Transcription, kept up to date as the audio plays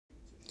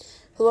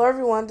Hello,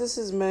 everyone. This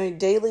is my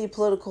daily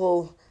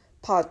political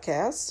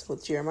podcast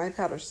with Jeremiah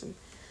Patterson.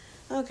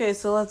 Okay,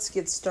 so let's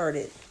get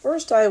started.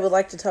 First, I would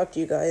like to talk to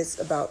you guys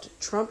about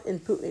Trump and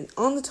Putin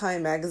on the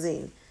Time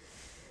magazine.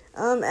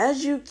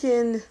 As you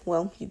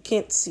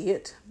can't see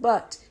it,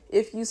 but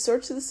if you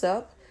search this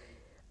up,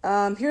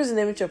 here's an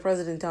image of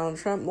President Donald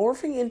Trump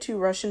morphing into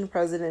Russian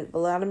President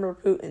Vladimir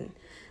Putin.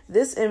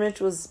 This image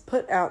was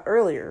put out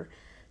earlier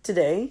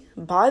today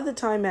by the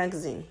Time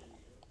magazine.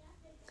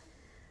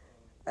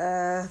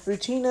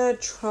 Butina,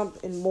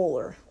 Trump, and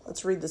Mueller.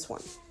 Let's read this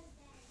one.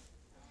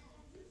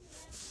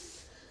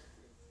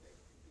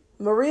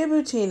 Maria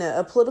Butina,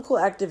 a political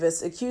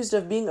activist accused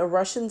of being a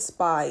Russian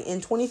spy.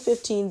 In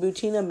 2015,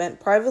 Butina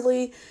met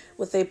privately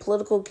with a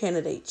political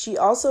candidate. She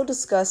also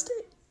discussed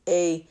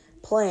a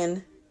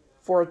plan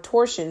for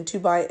torsion to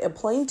buy a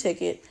plane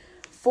ticket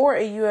for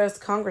a U.S.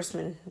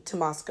 congressman to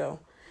Moscow.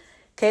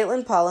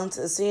 Caitlin Pollins,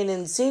 a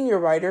CNN senior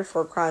writer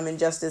for Crime and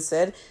Justice,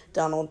 said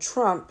Donald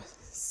Trump,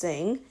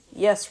 saying,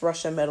 yes,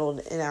 Russia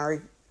meddled in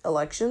our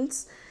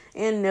elections,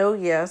 and no,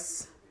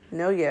 yes,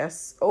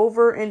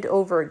 over and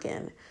over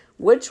again.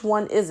 Which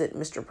one is it,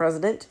 Mr.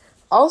 President?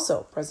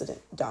 Also,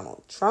 President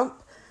Donald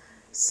Trump,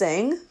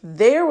 saying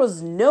there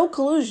was no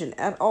collusion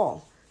at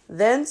all.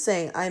 Then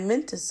saying, I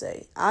meant to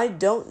say, I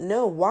don't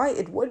know why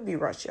it would be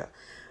Russia.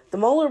 The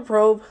Mueller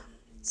probe,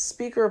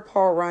 Speaker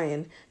Paul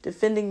Ryan,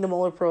 defending the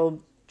Mueller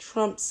probe,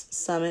 Trump's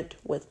summit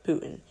with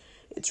Putin.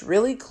 It's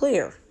really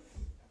clear.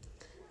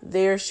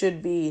 There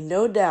should be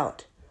no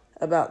doubt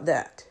about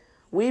that.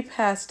 We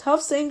passed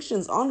tough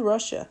sanctions on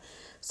Russia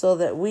so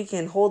that we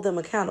can hold them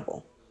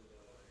accountable.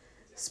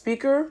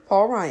 Speaker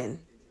Paul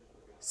Ryan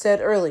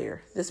said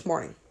earlier this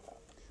morning.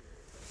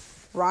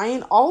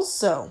 Ryan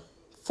also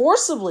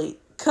forcibly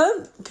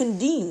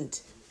condemned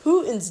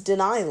Putin's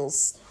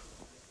denials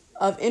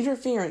of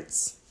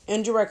interference,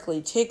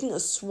 indirectly taking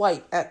a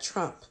swipe at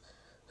Trump,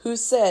 who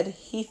said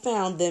he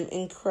found them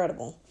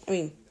credible.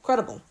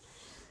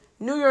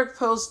 New York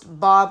Post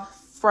Bob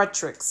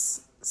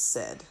Fredericks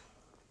said.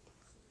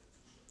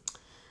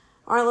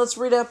 All right, let's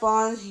read up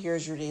on,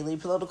 here's your daily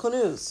political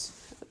news.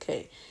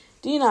 Okay,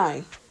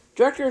 DNI,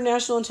 Director of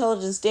National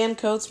Intelligence Dan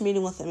Coats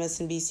meeting with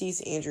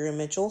MSNBC's Andrew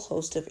Mitchell,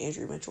 host of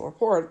Andrew Mitchell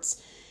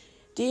Reports.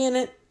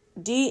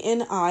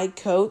 DNI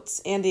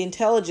Coats and the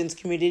intelligence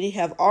community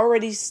have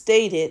already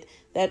stated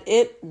that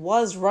it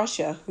was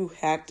Russia who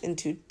hacked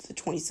into the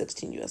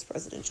 2016 U.S.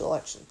 presidential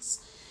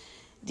elections.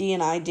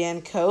 DNI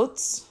Dan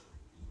Coats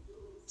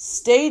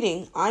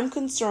stating, I'm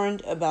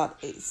concerned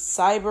about a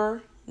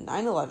cyber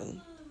 9/11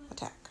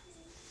 attack.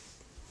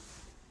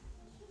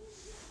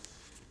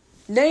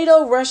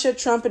 NATO, Russia,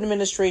 Trump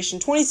administration,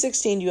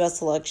 2016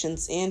 U.S.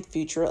 elections and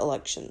future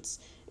elections.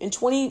 In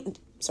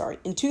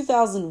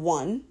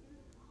 2001,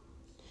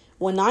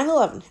 when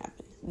 9/11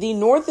 happened, the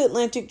North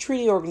Atlantic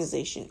Treaty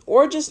Organization,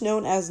 or just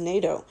known as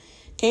NATO,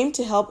 came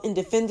to help and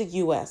defend the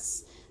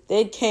U.S.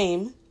 They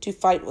came to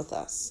fight with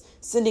us,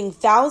 sending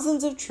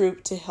thousands of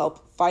troops to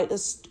help fight a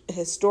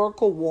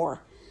historical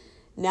war.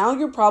 Now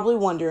you're probably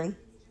wondering,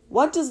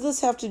 what does this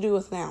have to do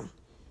with now?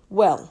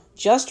 Well,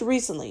 just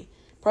recently,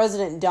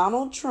 President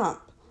Donald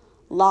Trump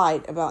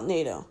lied about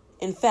NATO.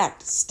 In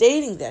fact,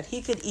 stating that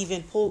he could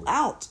even pull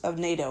out of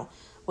NATO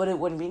when it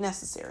wouldn't be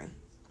necessary.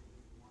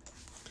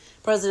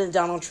 President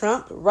Donald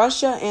Trump,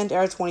 Russia, and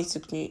our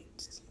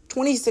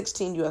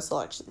 2016 U.S.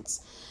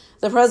 elections.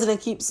 The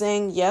president keeps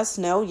saying yes,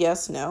 no,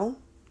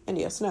 and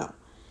yes, no.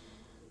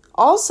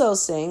 Also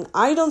saying,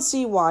 I don't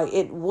see why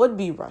it would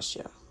be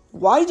Russia.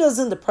 Why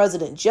doesn't the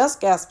president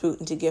just gas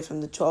Putin to give him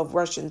the 12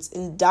 Russians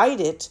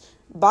indicted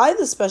by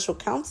the special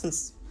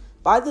counsel's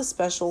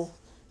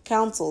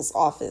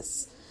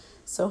office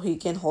so he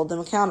can hold them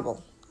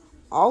accountable?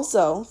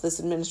 Also, this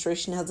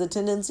administration has a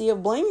tendency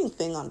of blaming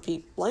things on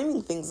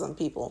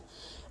people.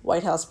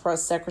 White House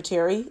Press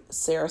Secretary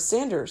Sarah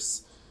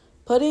Sanders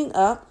putting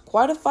up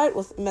quite a fight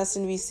with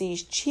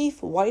MSNBC's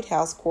chief White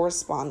House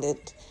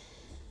correspondent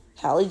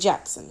Hallie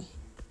Jackson,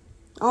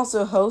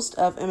 also host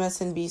of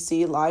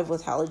MSNBC Live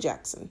with Hallie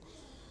Jackson.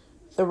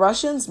 The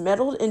Russians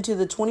meddled into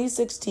the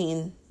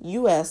 2016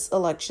 U.S.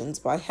 elections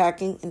by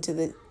hacking into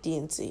the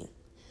DNC.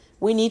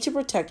 We need to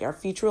protect our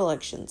future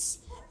elections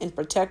and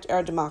protect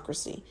our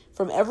democracy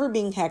from ever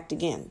being hacked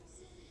again.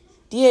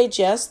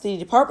 DHS, the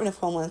Department of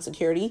Homeland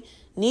Security,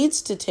 needs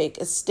to take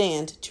a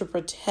stand to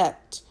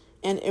protect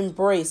and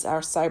embrace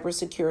our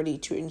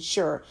cybersecurity to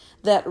ensure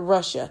that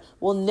Russia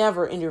will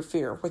never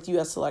interfere with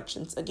U.S.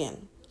 elections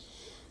again.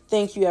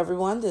 Thank you,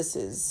 everyone. This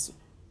is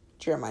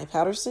Jeremiah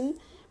Patterson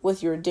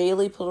with your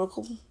daily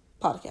political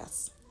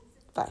podcast.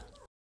 Bye.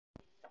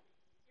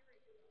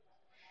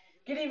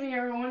 Good evening,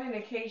 everyone. And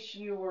in case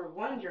you were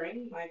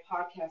wondering, my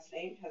podcast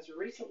name has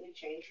recently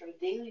changed from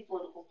Daily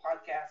Political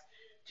Podcast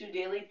to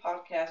Daily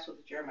Podcast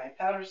with Jeremiah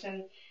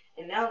Patterson.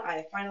 And now I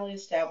have finally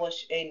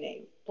established a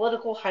name.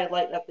 Political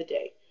Highlight of the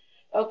Day.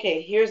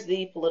 Okay, here's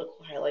the political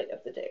highlight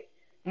of the day.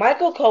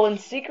 Michael Cohen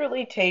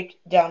secretly taped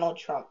Donald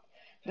Trump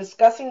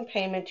discussing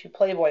payment to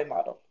Playboy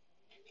model.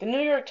 The New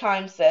York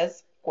Times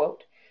says,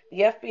 quote, the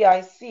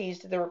FBI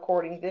seized the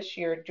recording this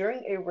year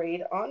during a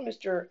raid on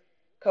Mr.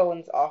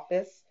 Cohen's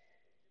office.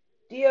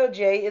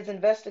 DOJ is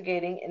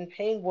investigating and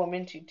paying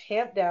women to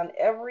tamp down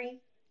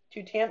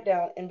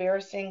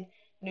embarrassing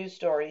news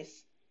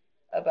stories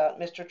about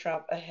Mr.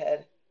 Trump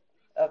ahead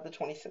of the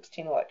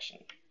 2016 election.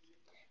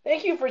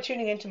 Thank you for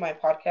tuning into my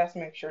podcast.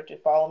 Make sure to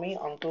follow me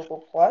on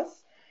Google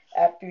Plus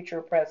at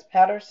Future Press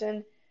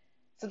Patterson.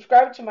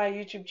 Subscribe to my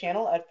YouTube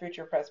channel at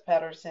Future Press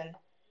Patterson,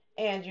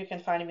 and you can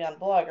find me on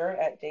Blogger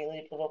at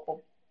Daily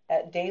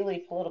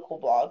Political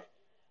Blog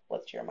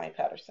with Jeremiah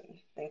Patterson.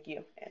 Thank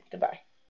you and goodbye.